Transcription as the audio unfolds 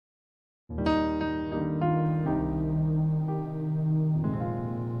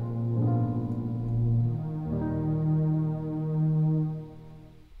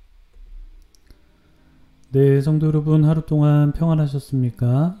네, 성도 여러분 하루 동안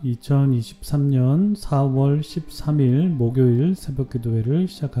평안하셨습니까? 2023년 4월 13일 목요일 새벽기도회를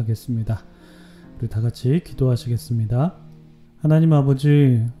시작하겠습니다. 우리 다같이 기도하시겠습니다. 하나님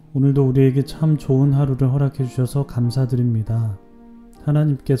아버지, 오늘도 우리에게 참 좋은 하루를 허락해 주셔서 감사드립니다.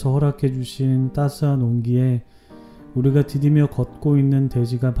 하나님께서 허락해 주신 따스한 온기에 우리가 디디며 걷고 있는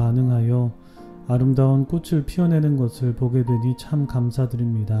대지가 반응하여 아름다운 꽃을 피워내는 것을 보게 되니 참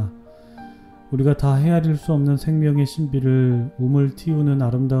감사드립니다. 우리가 다 헤아릴 수 없는 생명의 신비를 우물 틔우는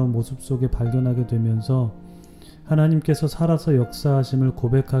아름다운 모습 속에 발견하게 되면서 하나님께서 살아서 역사하심을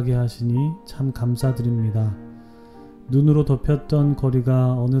고백하게 하시니 참 감사드립니다. 눈으로 덮였던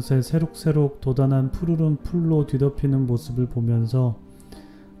거리가 어느새 새록새록 돋아난 푸르른 풀로 뒤덮이는 모습을 보면서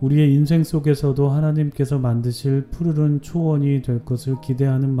우리의 인생 속에서도 하나님께서 만드실 푸르른 초원이 될 것을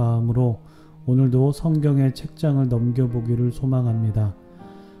기대하는 마음으로 오늘도 성경의 책장을 넘겨보기를 소망합니다.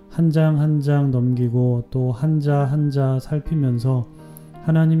 한 장 한 장 넘기고 또 한자 한자 살피면서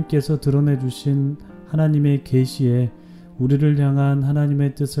하나님께서 드러내 주신 하나님의 계시에 우리를 향한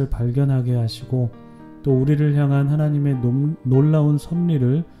하나님의 뜻을 발견하게 하시고 또 우리를 향한 하나님의 놀라운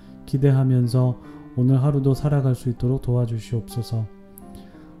섭리를 기대하면서 오늘 하루도 살아갈 수 있도록 도와주시옵소서.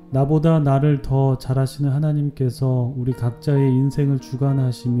 나보다 나를 더 잘하시는 하나님께서 우리 각자의 인생을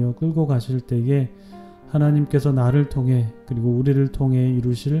주관하시며 끌고 가실 때에 하나님께서 나를 통해 그리고 우리를 통해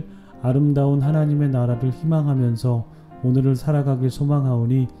이루실 아름다운 하나님의 나라를 희망하면서 오늘을 살아가길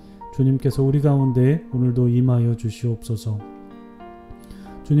소망하오니 주님께서 우리 가운데 오늘도 임하여 주시옵소서.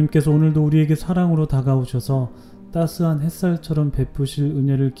 주님께서 오늘도 우리에게 사랑으로 다가오셔서 따스한 햇살처럼 베푸실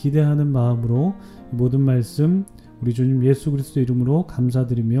은혜를 기대하는 마음으로 이 모든 말씀 우리 주님 예수 그리스도 이름으로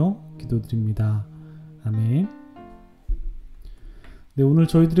감사드리며 기도드립니다. 아멘. 네, 오늘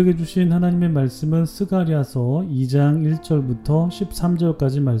저희들에게 주신 하나님의 말씀은 스가랴서 2장 1절부터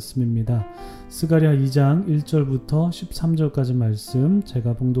 13절까지 말씀입니다. 스가랴 2장 1절부터 13절까지 말씀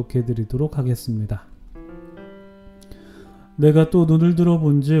제가 봉독해 드리도록 하겠습니다. 내가 또 눈을 들어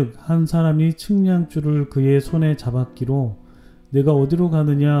본즉 한 사람이 측량줄을 그의 손에 잡았기로 내가 어디로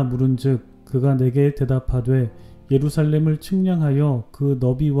가느냐 물은즉 그가 내게 대답하되 예루살렘을 측량하여 그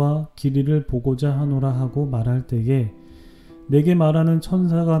너비와 길이를 보고자 하노라 하고 말할 때에 내게 말하는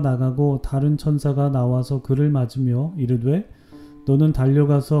천사가 나가고 다른 천사가 나와서 그를 맞으며 이르되 너는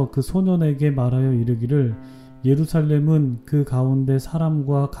달려가서 그 소년에게 말하여 이르기를 예루살렘은 그 가운데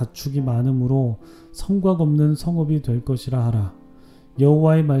사람과 가축이 많으므로 성곽 없는 성읍이 될 것이라 하라.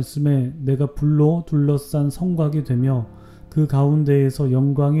 여호와의 말씀에 내가 불로 둘러싼 성곽이 되며 그 가운데에서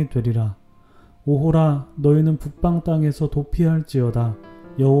영광이 되리라. 오호라 너희는 북방 땅에서 도피할지어다.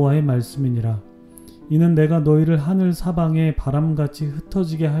 여호와의 말씀이니라. 이는 내가 너희를 하늘 사방에 바람같이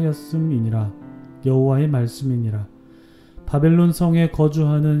흩어지게 하였음이니라. 여호와의 말씀이니라. 바벨론 성에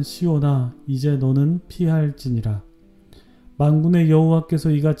거주하는 시온아 이제 너는 피할지니라. 만군의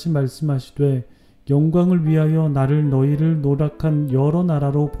여호와께서 이같이 말씀하시되 영광을 위하여 나를 너희를 노력한 여러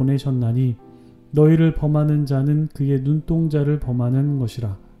나라로 보내셨나니 너희를 범하는 자는 그의 눈동자를 범하는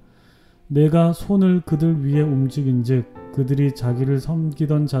것이라. 내가 손을 그들 위에 움직인즉 그들이 자기를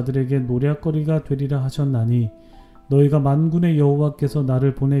섬기던 자들에게 노략거리가 되리라 하셨나니 너희가 만군의 여호와께서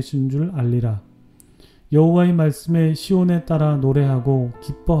나를 보내신 줄 알리라. 여호와의 말씀에 시온에 따라 노래하고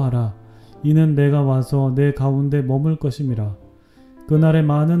기뻐하라. 이는 내가 와서 내 가운데 머물 것임이라. 그날에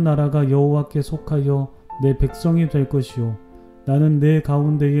많은 나라가 여호와께 속하여 내 백성이 될 것이요 나는 내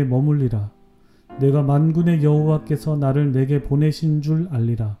가운데에 머물리라. 내가 만군의 여호와께서 나를 내게 보내신 줄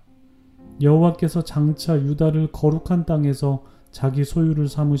알리라. 여호와께서 장차 유다를 거룩한 땅에서 자기 소유를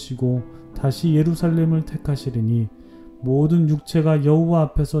삼으시고 다시 예루살렘을 택하시리니 모든 육체가 여호와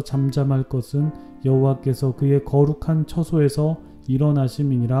앞에서 잠잠할 것은 여호와께서 그의 거룩한 처소에서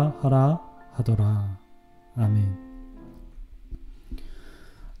일어나심이니라 하라 하더라. 아멘.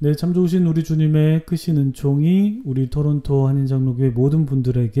 네, 참 좋으신 우리 주님의 크신 은총이 우리 토론토 한인장로교회 모든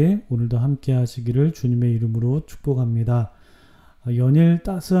분들에게 오늘도 함께 하시기를 주님의 이름으로 축복합니다. 연일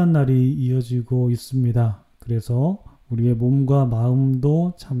따스한 날이 이어지고 있습니다. 그래서 우리의 몸과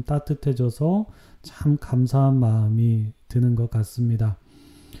마음도 참 따뜻해져서 참 감사한 마음이 드는 것 같습니다.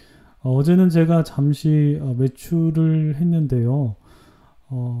 어제는 제가 잠시 외출을 했는데요.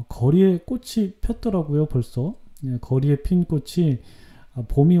 거리에 꽃이 폈더라고요. 벌써 거리에 핀 꽃이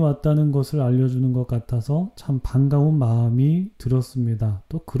봄이 왔다는 것을 알려주는 것 같아서 참 반가운 마음이 들었습니다.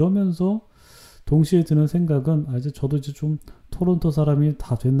 또 그러면서 동시에 드는 생각은 이제 저도 이제 좀 토론토 사람이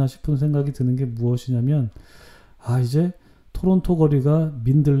다 됐나 싶은 생각이 드는 게 무엇이냐면 이제 토론토 거리가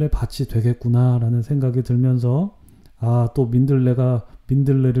민들레 밭이 되겠구나 라는 생각이 들면서 또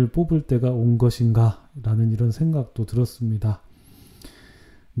민들레를 뽑을 때가 온 것인가 라는 이런 생각도 들었습니다.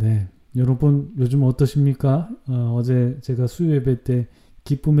 네, 여러분 요즘 어떠십니까? 어제 제가 수요 예배 때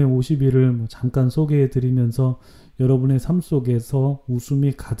기쁨의 50일을 잠깐 소개해 드리면서 여러분의 삶 속에서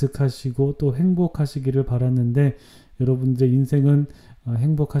웃음이 가득하시고 또 행복하시기를 바랐는데 여러분들의 인생은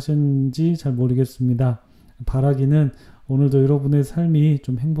행복하셨는지 잘 모르겠습니다. 바라기는 오늘도 여러분의 삶이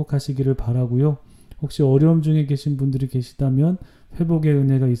좀 행복하시기를 바라고요. 혹시 어려움 중에 계신 분들이 계시다면 회복의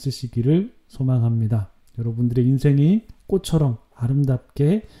은혜가 있으시기를 소망합니다. 여러분들의 인생이 꽃처럼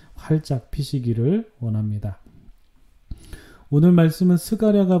아름답게 활짝 피시기를 원합니다. 오늘 말씀은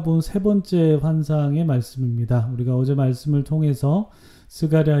스가랴가 본 세 번째 환상의 말씀입니다. 우리가 어제 말씀을 통해서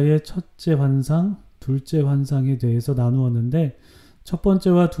스가랴의 첫째 환상, 둘째 환상에 대해서 나누었는데 첫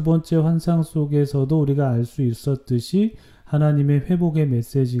번째와 두 번째 환상 속에서도 우리가 알 수 있었듯이 하나님의 회복의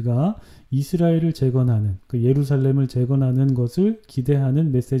메시지가 이스라엘을 재건하는, 그 예루살렘을 재건하는 것을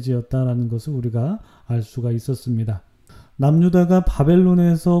기대하는 메시지였다라는 것을 우리가 알 수가 있었습니다. 남유다가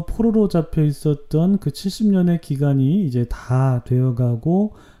바벨론에서 포로로 잡혀 있었던 그 70년의 기간이 이제 다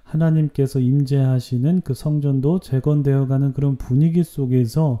되어가고 하나님께서 임재하시는 그 성전도 재건되어가는 그런 분위기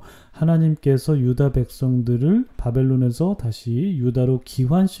속에서 하나님께서 유다 백성들을 바벨론에서 다시 유다로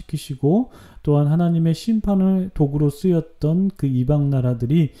귀환시키시고 또한 하나님의 심판의 도구로 쓰였던 그 이방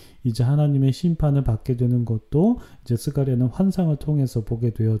나라들이 이제 하나님의 심판을 받게 되는 것도 이제 스가랴는 환상을 통해서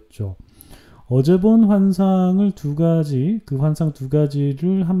보게 되었죠. 어제 본 환상을 그 환상 두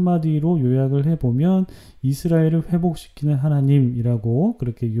가지를 한마디로 요약을 해보면 이스라엘을 회복시키는 하나님이라고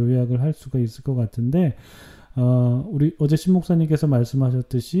그렇게 요약을 할 수가 있을 것 같은데, 우리 어제 신목사님께서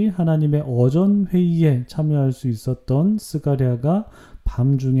말씀하셨듯이 하나님의 어전 회의에 참여할 수 있었던 스가랴가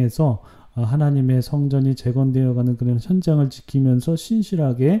밤중에서 하나님의 성전이 재건되어가는 그런 현장을 지키면서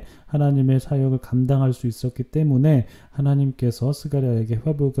신실하게 하나님의 사역을 감당할 수 있었기 때문에 하나님께서 스가랴에게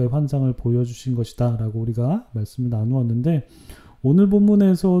회복의 환상을 보여주신 것이다 라고 우리가 말씀을 나누었는데, 오늘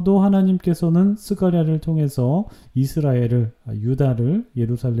본문에서도 하나님께서는 스가랴를 통해서 이스라엘을, 유다를,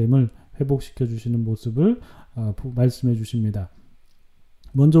 예루살렘을 회복시켜 주시는 모습을 말씀해 주십니다.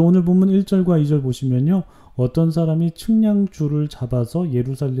 먼저 오늘 본문 1절과 2절 보시면요, 어떤 사람이 측량줄을 잡아서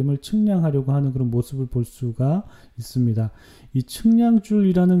예루살렘을 측량하려고 하는 그런 모습을 볼 수가 있습니다. 이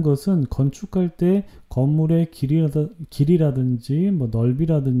측량줄이라는 것은 건축할 때 건물의 길이라든지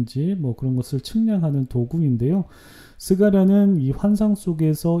넓이라든지 그런 것을 측량하는 도구인데요. 스가랴는 이 환상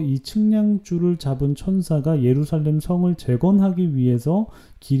속에서 이 측량줄을 잡은 천사가 예루살렘 성을 재건하기 위해서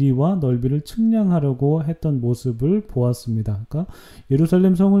길이와 넓이를 측량하려고 했던 모습을 보았습니다. 그러니까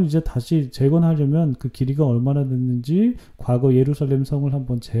예루살렘 성을 이제 다시 재건하려면 그 길이가 얼마나 됐는지 과거 예루살렘 성을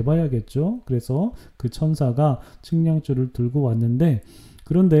한번 재봐야겠죠. 그래서 그 천사가 측량줄을 들고 왔는데,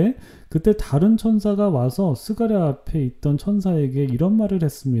 그런데 그때 다른 천사가 와서 스가랴 앞에 있던 천사에게 이런 말을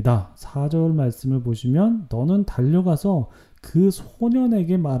했습니다. 4절 말씀을 보시면 너는 달려가서 그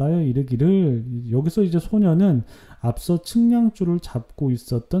소년에게 말하여 이르기를, 여기서 이제 소년은 앞서 측량줄을 잡고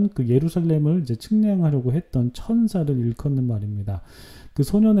있었던 그 예루살렘을 이제 측량하려고 했던 천사를 일컫는 말입니다. 그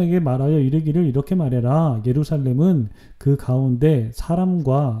소년에게 말하여 이르기를 이렇게 말해라. 예루살렘은 그 가운데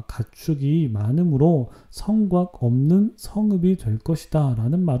사람과 가축이 많으므로 성곽 없는 성읍이 될 것이다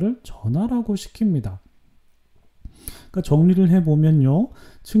라는 말을 전하라고 시킵니다. 그러니까 정리를 해보면요,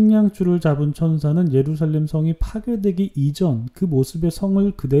 측량줄을 잡은 천사는 예루살렘 성이 파괴되기 이전 그 모습의 성을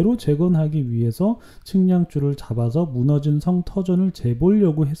그대로 재건하기 위해서 측량줄을 잡아서 무너진 성 터전을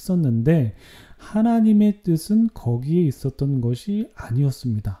재보려고 했었는데, 하나님의 뜻은 거기에 있었던 것이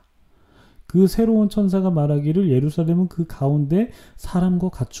아니었습니다. 그 새로운 천사가 말하기를 예루살렘은 그 가운데 사람과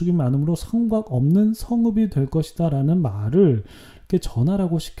가축이 많으므로 성곽 없는 성읍이 될 것이다 라는 말을 이렇게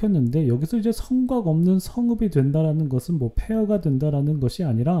전하라고 시켰는데, 여기서 이제 성곽 없는 성읍이 된다라는 것은 폐허가 된다라는 것이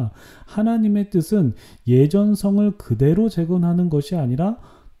아니라 하나님의 뜻은 예전 성을 그대로 재건하는 것이 아니라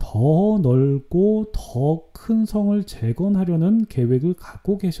더 넓고 더 큰 성을 재건하려는 계획을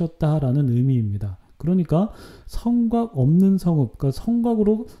갖고 계셨다라는 의미입니다. 그러니까 성곽 없는 성읍, 그러니까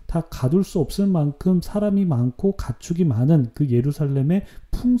성곽으로 다 가둘 수 없을 만큼 사람이 많고 가축이 많은 그 예루살렘의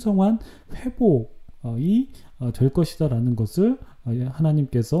풍성한 회복이 될 것이다라는 것을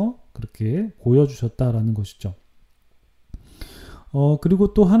하나님께서 그렇게 보여주셨다라는 것이죠.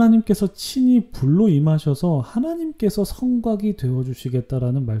 그리고 또 하나님께서 친히 불로 임하셔서 하나님께서 성곽이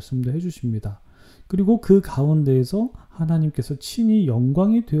되어주시겠다라는 말씀도 해주십니다. 그리고 그 가운데에서 하나님께서 친히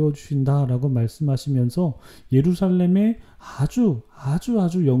영광이 되어주신다라고 말씀하시면서 예루살렘의 아주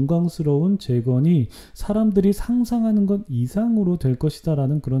영광스러운 재건이 사람들이 상상하는 것 이상으로 될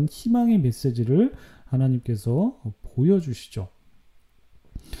것이다라는 그런 희망의 메시지를 하나님께서 보여주시죠.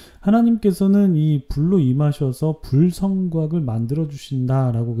 하나님께서는 이 불로 임하셔서 불성곽을 만들어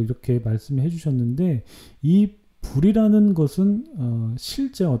주신다라고 이렇게 말씀해 주셨는데, 이 불이라는 것은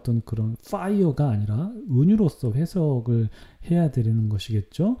실제 어떤 그런 파이어가 아니라 은유로서 해석을 해야 되는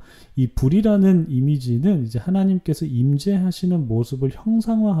것이겠죠. 이 불이라는 이미지는 이제 하나님께서 임재하시는 모습을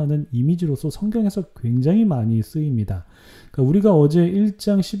형상화하는 이미지로서 성경에서 굉장히 많이 쓰입니다. 그러니까 우리가 어제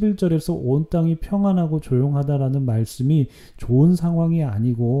 1장 11절에서 온 땅이 평안하고 조용하다라는 말씀이 좋은 상황이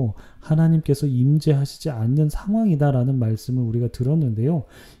아니고 하나님께서 임재하시지 않는 상황이다라는 말씀을 우리가 들었는데요.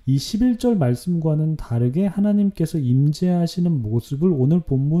 이 11절 말씀과는 다르게 하나님께서 임재하시는 모습을 오늘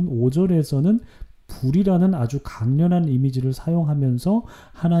본문 5절에서는 불이라는 아주 강렬한 이미지를 사용하면서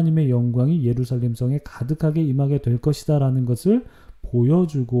하나님의 영광이 예루살렘 성에 가득하게 임하게 될 것이다 라는 것을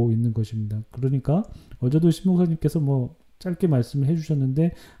보여주고 있는 것입니다. 그러니까 어제도 신목사님께서 짧게 말씀을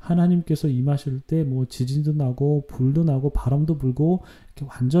해주셨는데 하나님께서 임하실 때 지진도 나고 불도 나고 바람도 불고 이렇게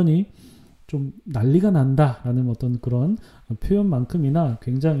완전히 좀 난리가 난다라는 어떤 그런 표현만큼이나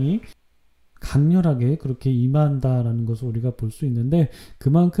굉장히 강렬하게 그렇게 임한다라는 것을 우리가 볼 수 있는데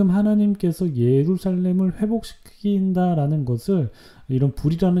그만큼 하나님께서 예루살렘을 회복시킨다라는 것을 이런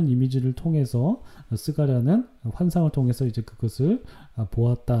불이라는 이미지를 통해서 스가랴는 환상을 통해서 이제 그것을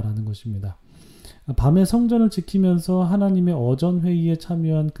보았다라는 것입니다. 밤에 성전을 지키면서 하나님의 어전회의에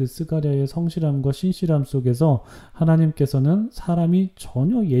참여한 그 스가랴의 성실함과 신실함 속에서 하나님께서는 사람이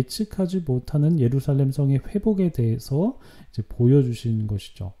전혀 예측하지 못하는 예루살렘 성의 회복에 대해서 이제 보여주신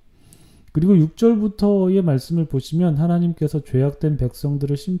것이죠. 그리고 6절부터의 말씀을 보시면 하나님께서 죄악된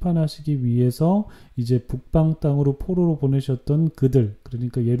백성들을 심판하시기 위해서 이제 북방 땅으로 포로로 보내셨던 그들,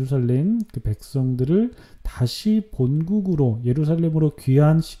 그러니까 예루살렘 그 백성들을 다시 본국으로 예루살렘으로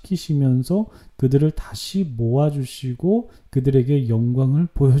귀환시키시면서 그들을 다시 모아주시고 그들에게 영광을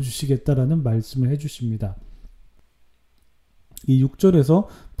보여주시겠다라는 말씀을 해주십니다. 이 6절에서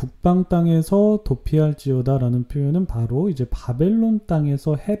북방 땅에서 도피할지어다 라는 표현은 바로 이제 바벨론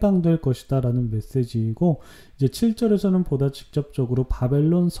땅에서 해방될 것이다 라는 메시지이고, 이제 7절에서는 보다 직접적으로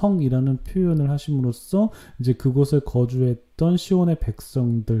바벨론 성이라는 표현을 하심으로써 이제 그곳에 거주했던 시온의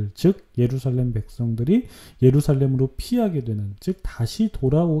백성들, 즉 예루살렘 백성들이 예루살렘으로 피하게 되는, 즉 다시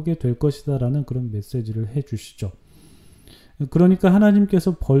돌아오게 될 것이다 라는 그런 메시지를 해주시죠. 그러니까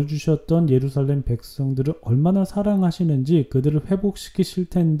하나님께서 벌 주셨던 예루살렘 백성들을 얼마나 사랑하시는지 그들을 회복시키실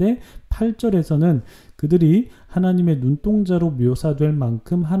텐데, 8절에서는 그들이 하나님의 눈동자로 묘사될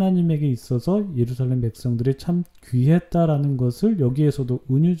만큼 하나님에게 있어서 예루살렘 백성들이 참 귀했다라는 것을 여기에서도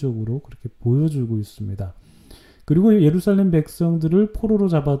은유적으로 그렇게 보여주고 있습니다. 그리고 예루살렘 백성들을 포로로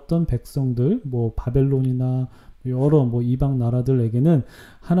잡았던 백성들, 바벨론이나 여러 이방 나라들에게는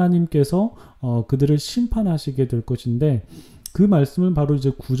하나님께서 그들을 심판하시게 될 것인데, 그 말씀을 바로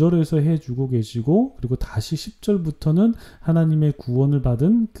이제 9절에서 해주고 계시고, 그리고 다시 10절부터는 하나님의 구원을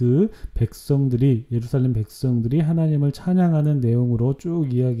받은 그 백성들이, 예루살렘 백성들이 하나님을 찬양하는 내용으로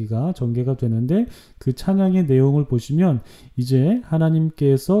쭉 이야기가 전개가 되는데, 그 찬양의 내용을 보시면 이제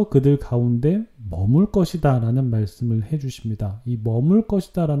하나님께서 그들 가운데 머물 것이다 라는 말씀을 해주십니다. 이 머물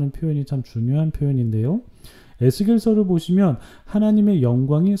것이다 라는 표현이 참 중요한 표현인데요, 에스겔서를 보시면 하나님의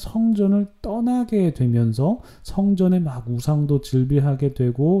영광이 성전을 떠나게 되면서 성전에 막 우상도 즐비하게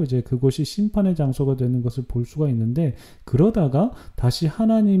되고 이제 그곳이 심판의 장소가 되는 것을 볼 수가 있는데, 그러다가 다시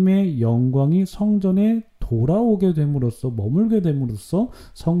하나님의 영광이 성전에 돌아오게 됨으로써, 머물게 됨으로써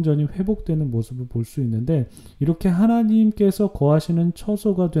성전이 회복되는 모습을 볼 수 있는데, 이렇게 하나님께서 거하시는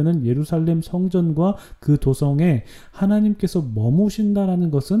처소가 되는 예루살렘 성전과 그 도성에 하나님께서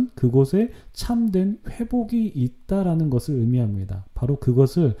머무신다라는 것은 그곳에 참된 회복이 있다라는 것을 의미합니다. 바로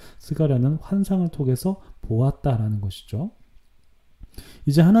그것을 스가랴는 환상을 통해서 보았다라는 것이죠.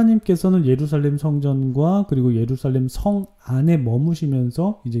 이제 하나님께서는 예루살렘 성전과 그리고 예루살렘 성 안에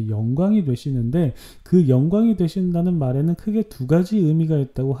머무시면서 이제 영광이 되시는데, 그 영광이 되신다는 말에는 크게 두 가지 의미가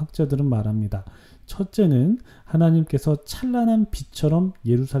있다고 학자들은 말합니다. 첫째는 하나님께서 찬란한 빛처럼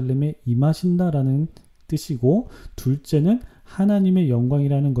예루살렘에 임하신다라는 뜻이고, 둘째는 하나님의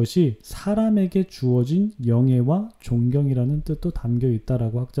영광이라는 것이 사람에게 주어진 영예와 존경이라는 뜻도 담겨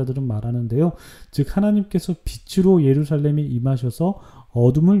있다라고 학자들은 말하는데요. 즉 하나님께서 빛으로 예루살렘에 임하셔서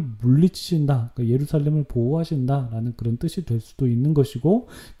어둠을 물리치신다, 그러니까 예루살렘을 보호하신다라는 그런 뜻이 될 수도 있는 것이고,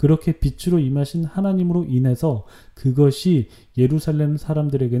 그렇게 빛으로 임하신 하나님으로 인해서 그것이 예루살렘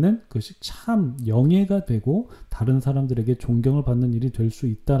사람들에게는 그것이 참 영예가 되고 다른 사람들에게 존경을 받는 일이 될 수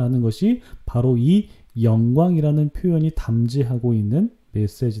있다라는 것이 바로 이 영광이라는 표현이 담지하고 있는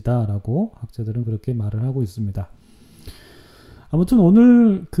메시지다라고 학자들은 그렇게 말을 하고 있습니다. 아무튼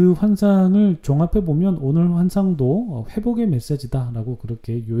오늘 그 환상을 종합해 보면 오늘 환상도 회복의 메시지다 라고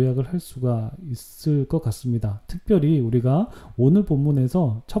그렇게 요약을 할 수가 있을 것 같습니다. 특별히 우리가 오늘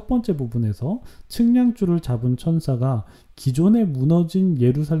본문에서 첫 번째 부분에서 측량줄을 잡은 천사가 기존에 무너진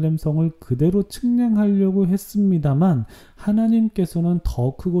예루살렘 성을 그대로 측량하려고 했습니다만 하나님께서는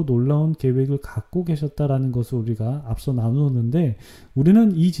더 크고 놀라운 계획을 갖고 계셨다라는 것을 우리가 앞서 나누었는데,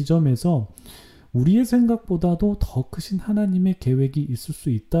 우리는 이 지점에서 우리의 생각보다도 더 크신 하나님의 계획이 있을 수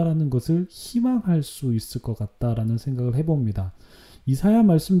있다라는 것을 희망할 수 있을 것 같다라는 생각을 해봅니다. 이사야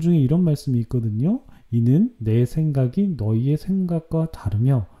말씀 중에 이런 말씀이 있거든요. 이는 내 생각이 너희의 생각과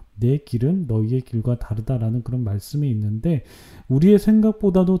다르며 내 길은 너희의 길과 다르다라는 그런 말씀이 있는데, 우리의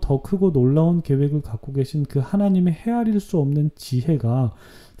생각보다도 더 크고 놀라운 계획을 갖고 계신 그 하나님의 헤아릴 수 없는 지혜가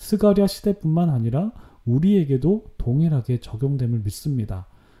스가랴 시대뿐만 아니라 우리에게도 동일하게 적용됨을 믿습니다.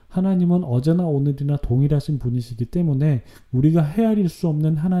 하나님은 어제나 오늘이나 동일하신 분이시기 때문에 우리가 헤아릴 수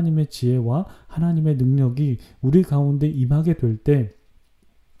없는 하나님의 지혜와 하나님의 능력이 우리 가운데 임하게 될 때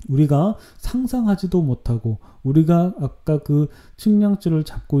우리가 상상하지도 못하고, 우리가 아까 그 측량줄을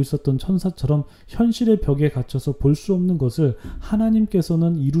잡고 있었던 천사처럼 현실의 벽에 갇혀서 볼 수 없는 것을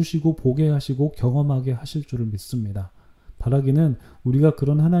하나님께서는 이루시고 보게 하시고 경험하게 하실 줄을 믿습니다. 바라기는 우리가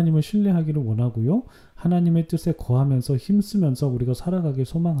그런 하나님을 신뢰하기를 원하고요. 하나님의 뜻에 거하면서 힘쓰면서 우리가 살아가길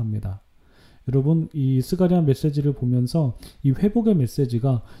소망합니다. 여러분, 이 스가랴 메시지를 보면서 이 회복의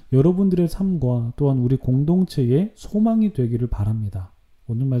메시지가 여러분들의 삶과 또한 우리 공동체의 소망이 되기를 바랍니다.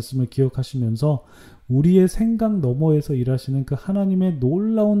 오늘 말씀을 기억하시면서 우리의 생각 너머에서 일하시는 그 하나님의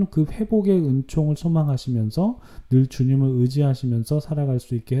놀라운 그 회복의 은총을 소망하시면서 늘 주님을 의지하시면서 살아갈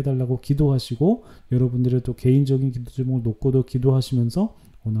수 있게 해달라고 기도하시고, 여러분들의 또 개인적인 기도 제목을 놓고도 기도하시면서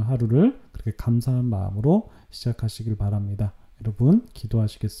오늘 하루를 그렇게 감사한 마음으로 시작하시길 바랍니다. 여러분,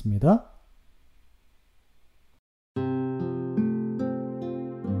 기도하시겠습니다.